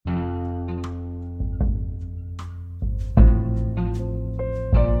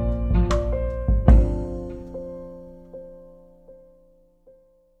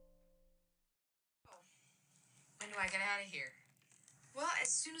get out of here? Well, as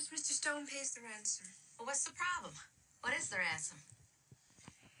soon as Mr. Stone pays the ransom. Well, what's the problem? What is the ransom?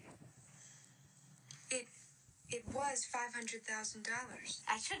 It was $500,000.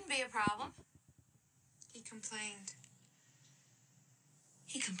 That shouldn't be a problem. He complained.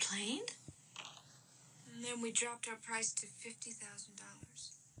 He complained? And then we dropped our price to $50,000.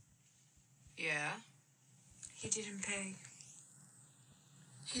 Yeah. He didn't pay.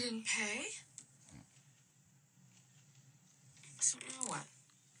 He didn't pay? So now what?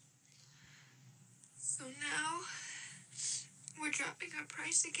 So now we're dropping our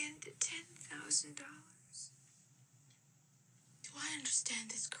price again to $10,000. Do I understand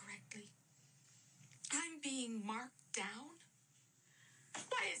this correctly? I'm being marked down?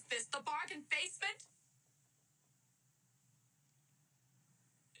 What is this, the bargain basement?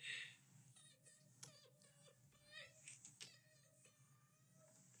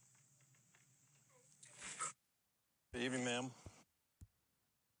 Good evening, ma'am.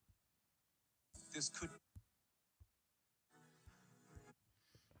 This could...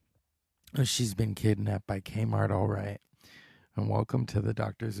 She's been kidnapped by Kmart, all right. And welcome to the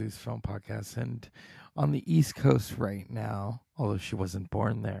Dr. Zeus Film Podcast. And on the East Coast right now, although she wasn't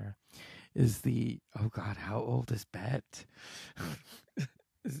born there, is the, oh God, how old is Bet?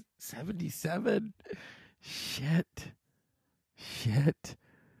 77? Shit.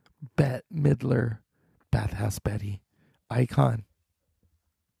 Bette Midler, Bathhouse Betty, icon.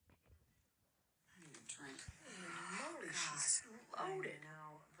 Loaded.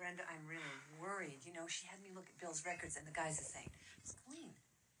 No, Brenda, I'm really worried. You know, she had me look at Bill's records, and the guy's a saint. It's clean.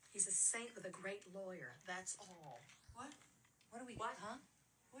 He's a saint with a great lawyer. That's all. What? What are we? What? Huh?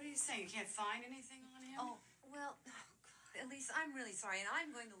 What are you saying? You can't find anything on him? Oh, well, Elise, I'm really sorry, and I'm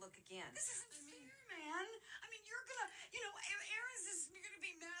going to look again. This isn't fair, man. I mean, you're gonna, Aaron's is gonna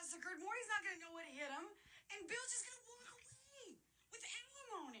be massacred. Morty's not gonna know what hit him, and Bill's just gonna walk away with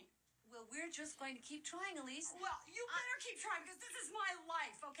alimony. Well, we're just going to keep trying, Elise. Well, you better keep trying, because this is my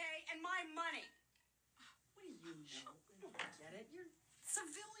life, okay? And my money. What do you know? You don't get it. You're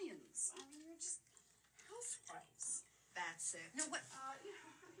civilians. I mean, you're just housewives. That's it. No, what?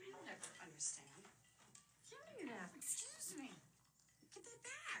 He'll never understand. Give me that. Excuse me. Get that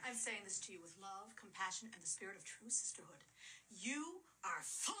back. I'm saying this to you with love, compassion, and the spirit of true sisterhood. You are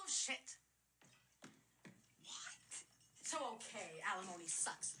full of shit. What? So, okay, alimony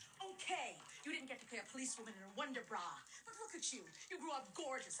sucks. Okay, you didn't get to play a policewoman in a Wonder Bra. But look at you. You grew up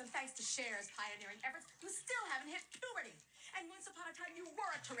gorgeous, and thanks to Cher's pioneering efforts, you still haven't hit puberty. And once upon a time, you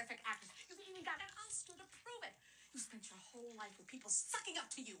were a terrific actress. You've even got an Oscar to prove it. You spent your whole life with people sucking up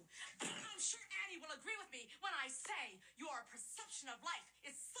to you. I'm sure Annie will agree with me when I say your perception of life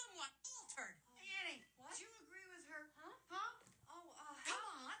is somewhat altered. Annie, What? do you agree with her? Huh? Huh? Oh,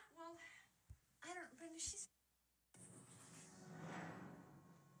 Come on. well, I don't, Brenda, she's...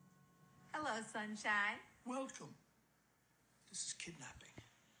 Hello, sunshine. Welcome. This is kidnapping.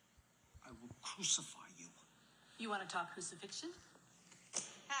 I will crucify you. You want to talk crucifixion?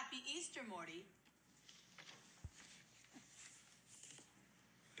 Happy Easter, Morty.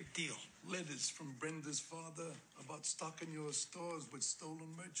 Big deal. Letters from Brenda's father about stocking your stores with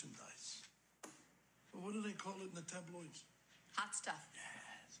stolen merchandise. Well, what do they call it in the tabloids? Hot stuff.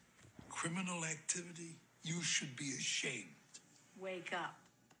 Criminal activity. You should be ashamed. Wake up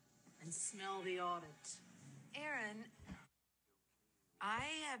and smell the audit. Aaron, I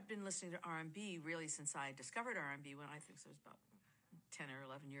have been listening to R&B really since I discovered R&B when I think I was about 10 or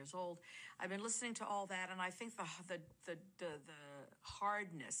 11 years old. I've been listening to all that, and I think the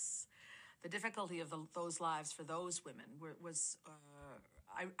hardness, the difficulty of those lives for those women was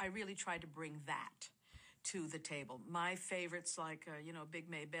I really tried to bring that to the table. My favorites like,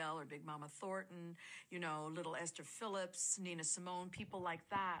 Big Maybelle or Big Mama Thornton, Little Esther Phillips, Nina Simone, people like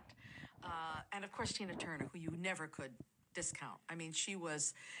that. And of course, Tina Turner, who you never could discount. I mean, she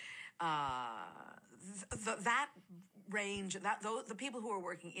was that range, the people who were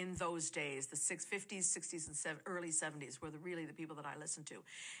working in those days, the 50s, 60s, and early 70s, were really the people that I listened to.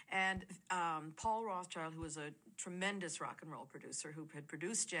 And Paul Rothchild, who was a tremendous rock and roll producer, who had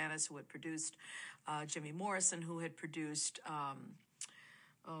produced Janis, who had produced Jimmy Morrison, who had produced,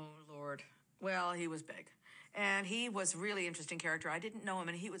 he was big. And he was a really interesting character. I didn't know him,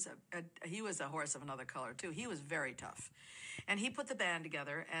 and he was a horse of another color too. He was very tough, and he put the band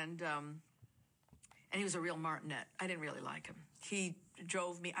together, and he was a real martinet. I didn't really like him. He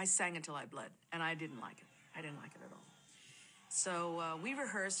drove me. I sang until I bled, and I didn't like it. I didn't like it at all. So we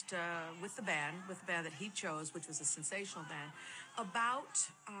rehearsed with the band that he chose, which was a sensational band, about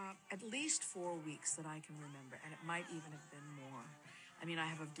at least 4 weeks that I can remember, and it might even have been more. I mean, I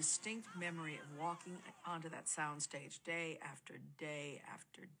have a distinct memory of walking onto that soundstage day after day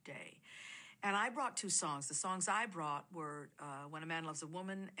after day. And I brought 2 songs. The songs I brought were When a Man Loves a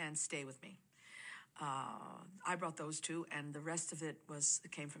Woman and Stay With Me. I brought those 2, and the rest of it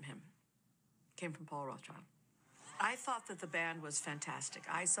came from him. Came from Paul Rothchild. I thought that the band was fantastic.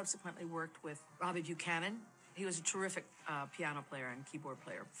 I subsequently worked with Robbie Buchanan. He was a terrific piano player and keyboard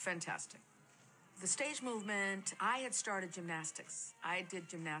player. Fantastic. The stage movement, I had started gymnastics. I did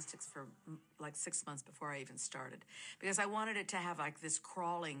gymnastics for like 6 months before I even started because I wanted it to have like this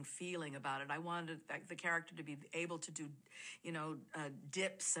crawling feeling about it. I wanted the character to be able to do,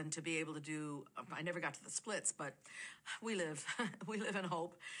 dips and to be able to do, I never got to the splits, but we live in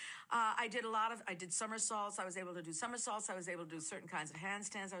hope. I did somersaults. I was able to do somersaults. I was able to do certain kinds of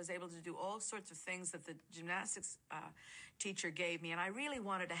handstands. I was able to do all sorts of things that the gymnastics teacher gave me. And I really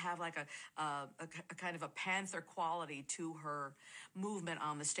wanted to have like a kind of a panther quality to her movement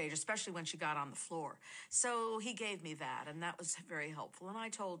on the stage, especially when she got on the floor. So he gave me that, and that was very helpful.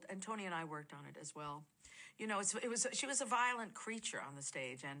 And Tony and I worked on it as well. She was a violent creature on the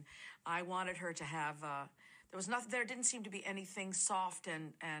stage, and I wanted her to have, there didn't seem to be anything soft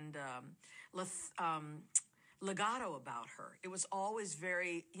and legato about her. It was always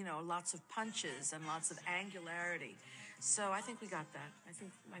very, lots of punches and lots of angularity. So I think we got that. I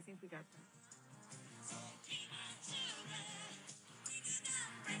think we got that.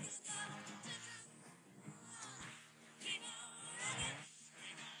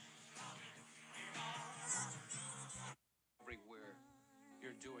 Where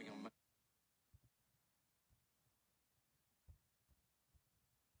you're doing a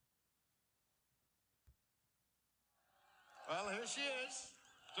Well, here she is,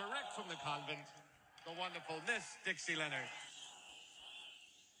 direct from the convent, the wonderful Miss Dixie Leonard.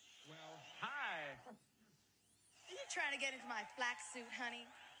 Well, hi. Are you trying to get into my black suit, honey?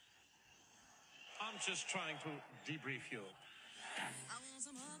 I'm just trying to debrief you. I want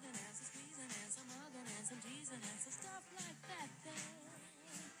some hugging and some squeezing and some hugging and some teasing and some stuff like that there.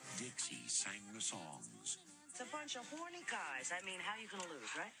 Dixie sang the songs. It's a bunch of horny guys. I mean, how you gonna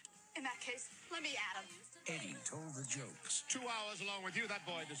lose, right? In that case, let me at him. Eddie told the jokes. 2 hours along with you, that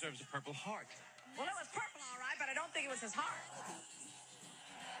boy deserves a Purple Heart. Well, it was purple, all right, but I don't think it was his heart.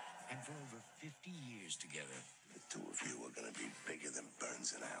 And for over 50 years together, The 2 of you are going to be bigger than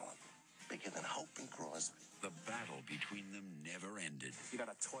Burns and Allen. Bigger than Hope and Crosby. the battle between them never ended. You got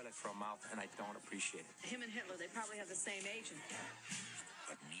a toilet for a mouth, and I don't appreciate it. Him and Hitler, they probably have the same agent.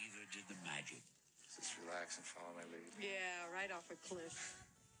 But neither did the magic. Just relax and follow my lead. Yeah, right off a cliff.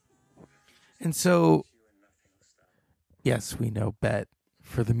 And so, yes, we know Bet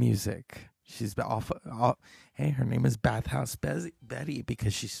for the music. She's off. Hey, her name is Bathhouse Betty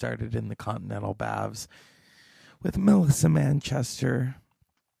because she started in the Continental Baths with Melissa Manchester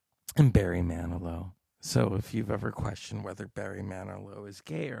and Barry Manilow. So if you've ever questioned whether Barry Manilow is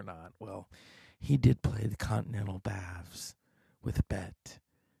gay or not, well, he did play the Continental Baths with Bet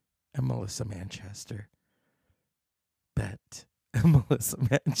and Melissa Manchester. Bet and Melissa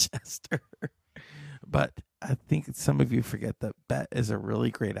Manchester. But I think some of you forget that Bet is a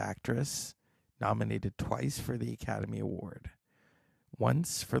really great actress, nominated twice for the Academy Award.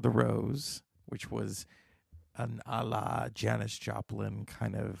 Once for The Rose, which was an a la Janis Joplin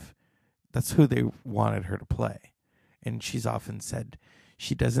kind of, that's who they wanted her to play. And she's often said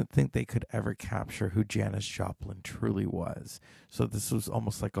she doesn't think they could ever capture who Janis Joplin truly was. So this was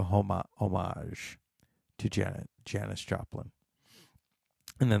almost like a homage to Janis Joplin.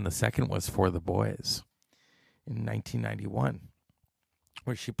 And then the second was For the Boys in 1991,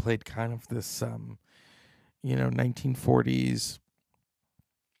 where she played kind of this, 1940s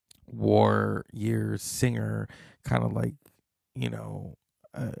war years singer, kind of like,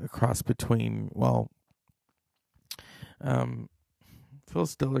 a cross between, Phil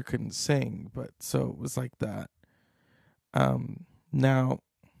Stiller couldn't sing, but so it was like that. Now,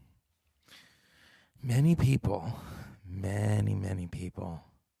 many people,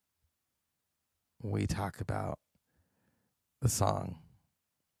 we talk about the song,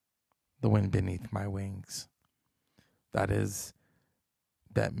 The Wind Beneath My Wings. That is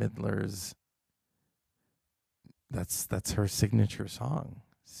Bette Midler's, that's her signature song.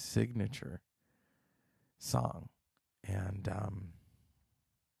 And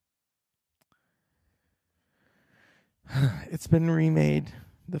it's been remade,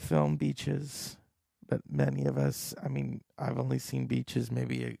 the film Beaches, but many of us, I've only seen Beaches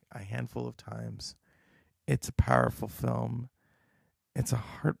maybe a handful of times. It's a powerful film. It's a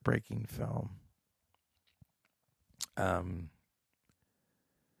heartbreaking film.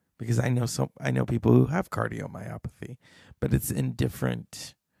 because I know people who have cardiomyopathy, but it's in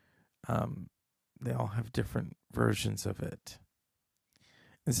different. They all have different versions of it,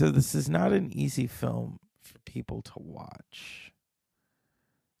 and so this is not an easy film for people to watch.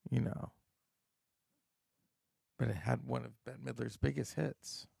 But it had one of Bette Midler's biggest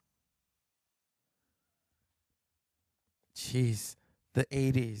hits. Jeez, the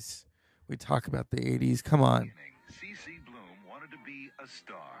 80s. We talk about the 80s. Come on. C.C. Bloom wanted to be a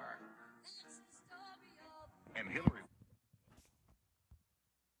star. And Hillary...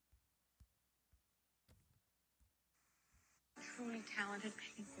 Truly talented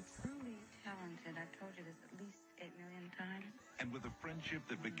people. Truly talented. I've told you this at least 8 million times. And with a friendship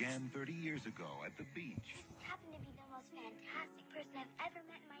that began 30 years ago at the beach. You happen to be the most fantastic person I've ever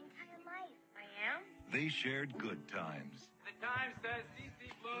met in my entire life. I am? They shared good times. The Times says C.C.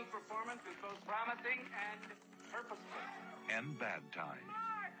 Bloom's performance was both promising and purposeful. And bad times.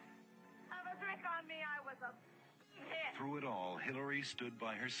 Mark, have a drink on me. I was a hit. Through it all, Hillary stood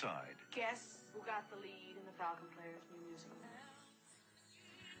by her side. Guess who got the lead in the Falcon Players musical?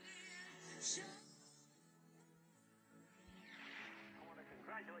 I want to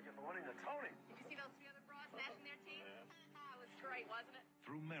congratulate you for winning the Tony. Did you see those three other bras gnashing their teeth? It was great, wasn't it?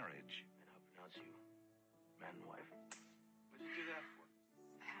 Through marriage. And I'll pronounce you man and wife. What'd you do that for?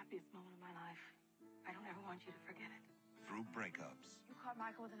 The happiest moment of my life. I don't ever want you to forget it. Through breakups. You caught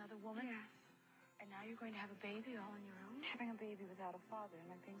Michael with another woman? Yeah. And now you're going to have a baby all on your own? Having a baby without a father,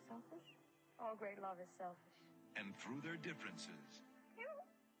 am I being selfish? All great love is selfish. And through their differences. You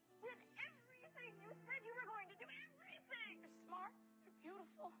did everything you said you were going to do. Everything. You're smart. You're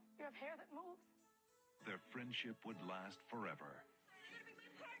beautiful. You have hair that moves. Their friendship would last forever.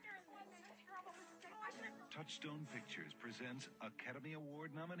 Touchstone Pictures presents Academy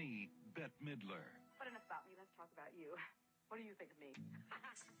Award nominee Bette Midler. But enough about me. Let's talk about you. What do you think of me?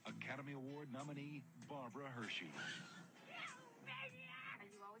 Academy Award nominee Barbara Hershey. Are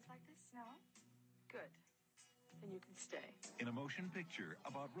you always like this? No? Good. Then you can stay. In a motion picture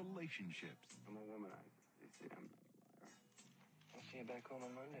about relationships. I'm a womanizer. You see, I'll see you back home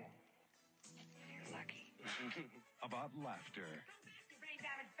on Monday. You're lucky. About laughter. You brain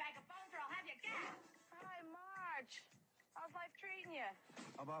damaged bag of bones or I'll have you gassed. Hi, Marge. How's life treating you?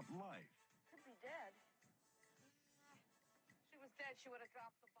 About life. Could be dead. She was dead. She would have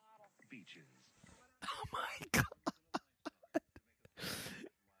dropped the bottle. Beaches. Oh my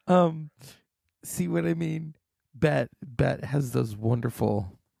God. See what I mean? Bette has those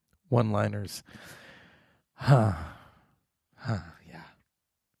wonderful one-liners. Yeah.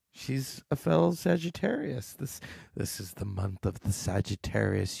 She's a fellow Sagittarius. This is the month of the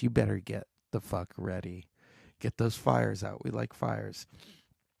Sagittarius. You better get the fuck ready. Get those fires out. We like fires.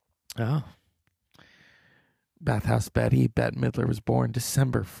 Oh. Bathhouse Betty. Bette Midler was born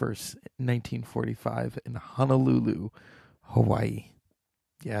December 1st, 1945 in Honolulu, Hawaii.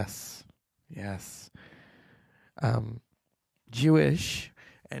 Yes. Jewish,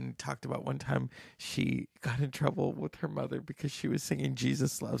 and talked about one time she got in trouble with her mother because she was singing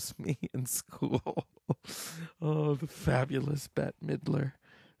Jesus Loves Me in school. Oh, the fabulous Bette Midler.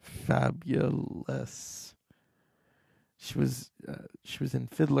 Fabulous. She was in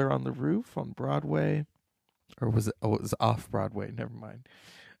Fiddler on the Roof on Broadway. Or was it? Oh, it was off Broadway. Never mind.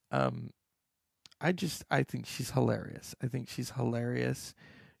 I think she's hilarious.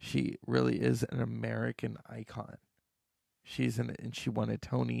 She really is an American icon. And she won a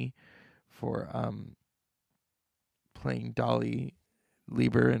Tony for playing Dolly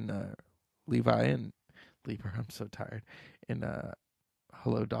Lieber and Levi and Lieber. I'm so tired. In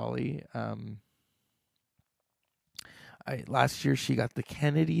Hello, Dolly. Last year she got the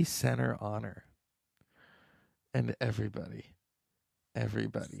Kennedy Center honor, and everybody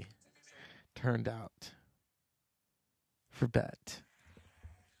turned out for Bette.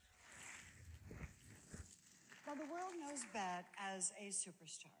 Now, the world knows Bette as a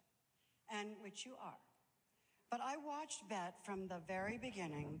superstar, and which you are. But I watched Bette from the very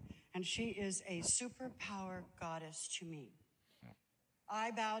beginning, and she is a superpower goddess to me.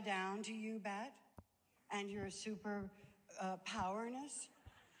 I bow down to you, Bette, and your super powerness,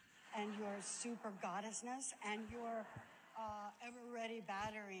 and your super goddessness, and your ever-ready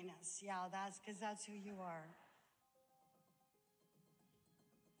batteriness. Yeah, that's who you are.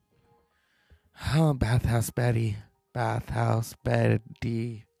 Oh, Bathhouse Betty. Bathhouse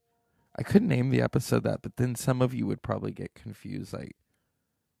Betty. I couldn't name the episode that, but then some of you would probably get confused. Like,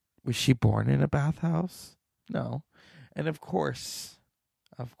 was she born in a bathhouse? No. And of course,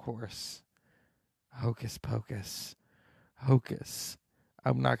 Hocus Pocus. Hocus.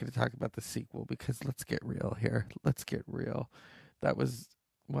 I'm not going to talk about the sequel because let's get real here. That was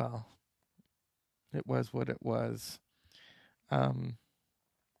well, it was what it was.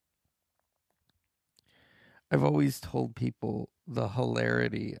 I've always told people the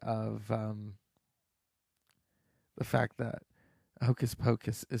hilarity of the fact that Hocus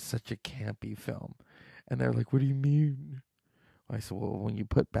Pocus is such a campy film. And they're like, what do you mean? I said, well, when you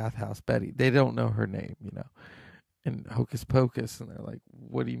put Bathhouse Betty, they don't know her name, you know, and Hocus Pocus, and they're like,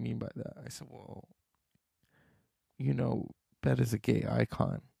 what do you mean by that? I said, well, you know, Bet is a gay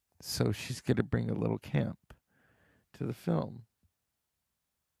icon, so she's going to bring a little camp to the film.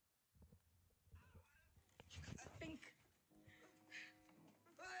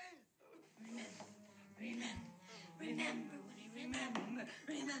 Remember when you remember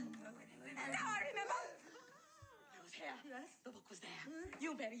when you remember. Now I remember. I was here. Yes. The book was there.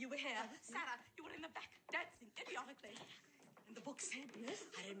 You, Betty, you were here. Sarah, you were in the back, dancing idiotically. And the book said, yes.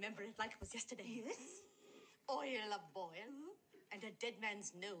 I remember it like it was yesterday. Yes. Oil of boil and a dead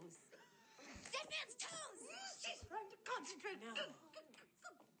man's nose. Dead man's toes! She's trying to concentrate. No.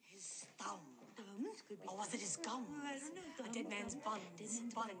 His thumb. Thumbs could be. Or was it his gums? I don't know. A dead man's buns.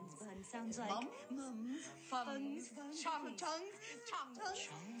 Buns. Sounds like mums. Fungs. Chungs.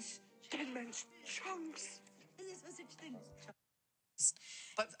 Chungs. Dead man's chunks. Is there no such thing?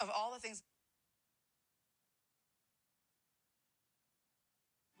 But of all the things,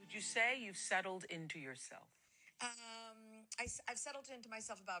 would you say you've settled into yourself? I've settled into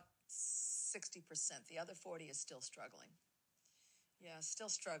myself about 60%. The other 40 is still struggling. Yeah, still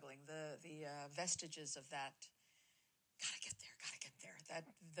struggling. The vestiges of that. Gotta get there. That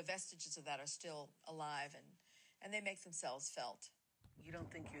the vestiges of that are still alive, and they make themselves felt. You don't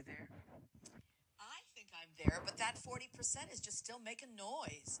think you're there? I think I'm there, but that 40% is just still making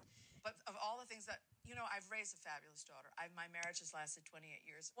noise. But of all the things that, you know, I've raised a fabulous daughter. My marriage has lasted 28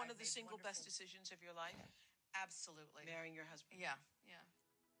 years. One of the single best decisions of your life? Absolutely. Marrying your husband? Yeah.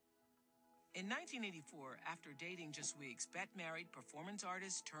 In 1984, after dating just weeks, Bet married performance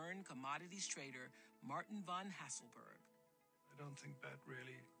artist turned commodities trader Martin von Hasselberg. I don't think Bet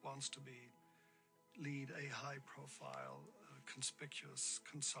really wants to lead a high-profile, conspicuous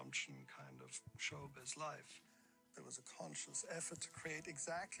consumption kind of showbiz life. There was a conscious effort to create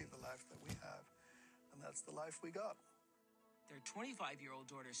exactly the life that we have, and that's the life we got. Their 25-year-old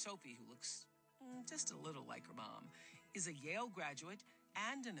daughter, Sophie, who looks just a little like her mom, is a Yale graduate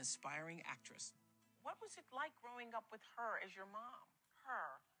and an aspiring actress. What was it like growing up with her as your mom?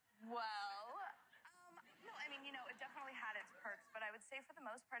 Well, no, I mean, you know, it definitely had its perks, but I would say for the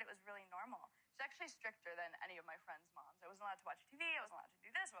most part, it was really normal. She's actually stricter than any of my friends' moms. I wasn't allowed to watch TV. I wasn't allowed to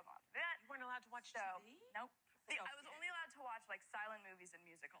do this. I wasn't allowed to do that. You weren't allowed to watch TV? Nope. I was only allowed to watch, like, silent movies and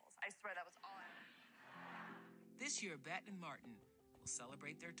musicals. I swear that was all I wanted. This year, Bet and Martin will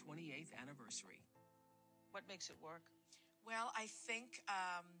celebrate their 28th anniversary. What makes it work? Well, I think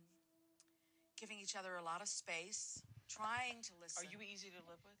giving each other a lot of space, trying to listen. Are you easy to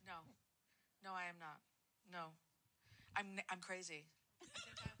live with? No, I am not. No, I'm crazy.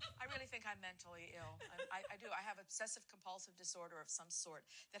 I really think I'm mentally ill. I do. I have obsessive compulsive disorder of some sort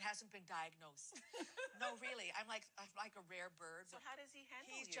that hasn't been diagnosed. No, really. I'm like a rare bird. So how does he handle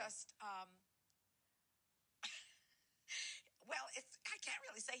you? He's just. Well, I can't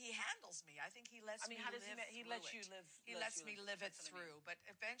really say he handles me. I think he lets me live through it. He lets you live. He lets me live it through. But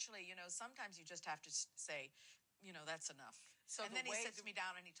eventually, you know, sometimes you just have to say, you know, that's enough. So and then he sits me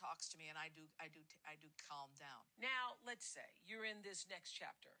down and he talks to me, and I do calm down. Now, let's say you're in this next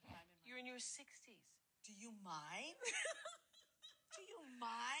chapter. You're in your 60s. Do you mind? Do you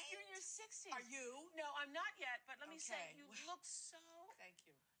mind? You're in your 60s. Are you? No, I'm not yet. But let me say, you look so. Thank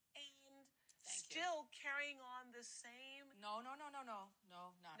you. And still carrying on the same. No. Not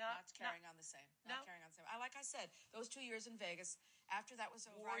carrying on the same. Not carrying on the same. Like I said, those 2 years in Vegas. After that was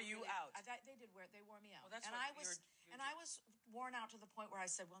over, wore you out. They wore me out. Well, that's and I was worn out to the point where I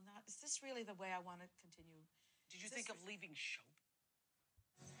said, "Well, is this really the way I want to continue?" Did you think of leaving show?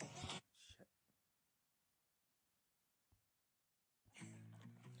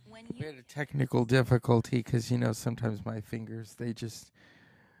 We had a technical difficulty because, you know, sometimes my fingers they just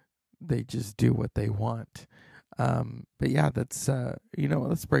do what they want. But yeah, that's you know,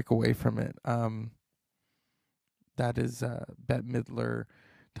 let's break away from it. That is Bette Midler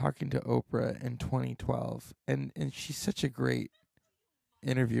talking to Oprah in 2012, and she's such a great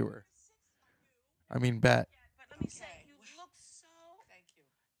interviewer. I mean, Bette. But let me say, you look so. Thank you.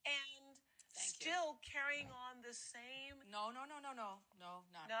 And still carrying on the same. No. Not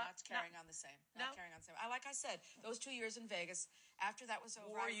carrying on the same. Not carrying on the same. Like I said, those 2 years in Vegas. After that was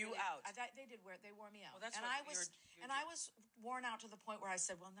over, wore you out. They wore me out. Well, that's and I was worn out to the point where I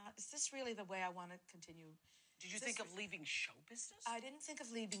said, "Well, is this really the way I want to continue?" Did you think of leaving show business? I didn't think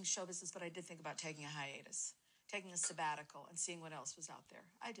of leaving show business, but I did think about taking a hiatus, taking a sabbatical, and seeing what else was out there.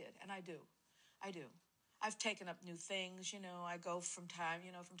 I did, and I do. I've taken up new things, I go from time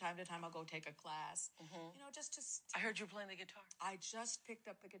to time, I'll go take a class, just. I heard you playing the guitar. I just picked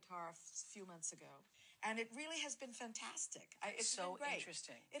up the guitar a few months ago, and it really has been fantastic. It's so been great.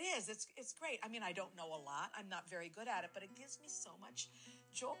 Interesting. It is. It's great. I mean, I don't know a lot. I'm not very good at it, but it gives me so much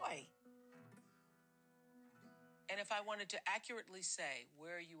joy. And if I wanted to accurately say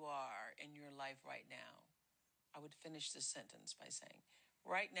where you are in your life right now, I would finish this sentence by saying,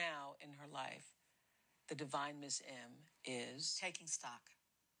 right now in her life, the divine Miss M is... taking stock.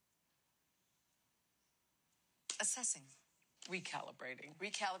 Assessing. Recalibrating.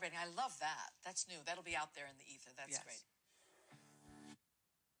 I love that. That's new. That'll be out there in the ether. That's great.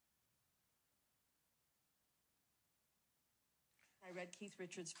 I read Keith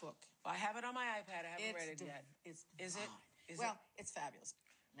Richards' book. I have it on my iPad. I haven't read it yet. Is it? It's fabulous.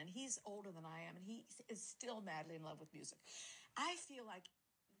 And he's older than I am, and he is still madly in love with music. I feel like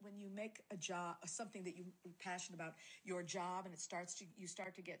when you make a job, something that you're passionate about, your job, and you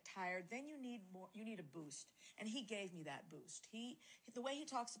start to get tired, then you need more. You need a boost, and he gave me that boost. The way he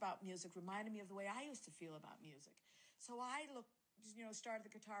talks about music reminded me of the way I used to feel about music. So I started the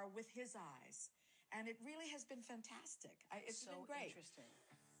guitar with his eyes, and it really has been fantastic. It's been great. Interesting.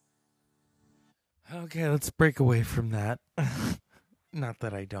 Okay, let's break away from that. Not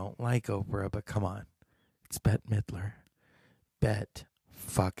that I don't like Oprah, but come on. It's Bette Midler. Bette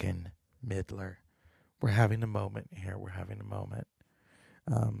fucking Midler. We're having a moment here.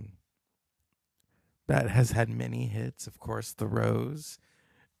 Bette has had many hits. Of course, The Rose,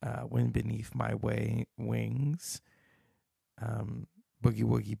 Wind Beneath My Wings, Boogie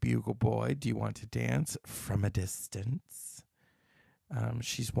Woogie Bugle Boy, Do You Want to Dance, From a Distance.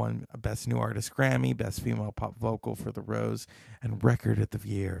 She's won Best New Artist Grammy, Best Female Pop Vocal for The Rose, and Record of the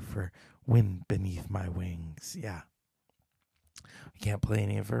Year for Wind Beneath My Wings. Yeah. I can't play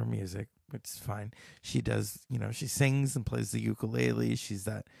any of her music, which is fine. She does, she sings and plays the ukulele. She's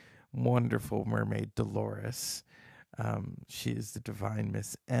that wonderful mermaid Dolores. She is the divine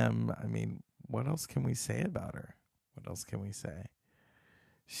Miss M. I mean, what else can we say about her?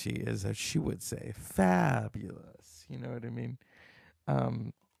 She is, as she would say, fabulous. You know what I mean?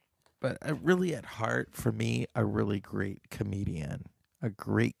 But really at heart, for me, a really great comedian. And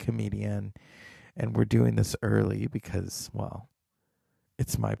we're doing this early because, well,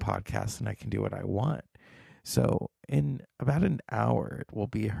 it's my podcast and I can do what I want. So in about an hour, it will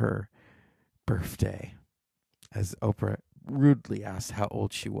be her birthday, as Oprah rudely asked how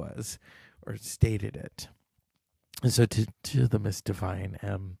old she was, or stated it. And so to the Miss Divine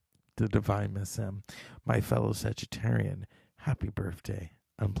M, the divine Miss M, my fellow Sagittarian, happy birthday,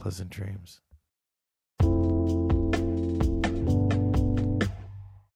 unpleasant dreams.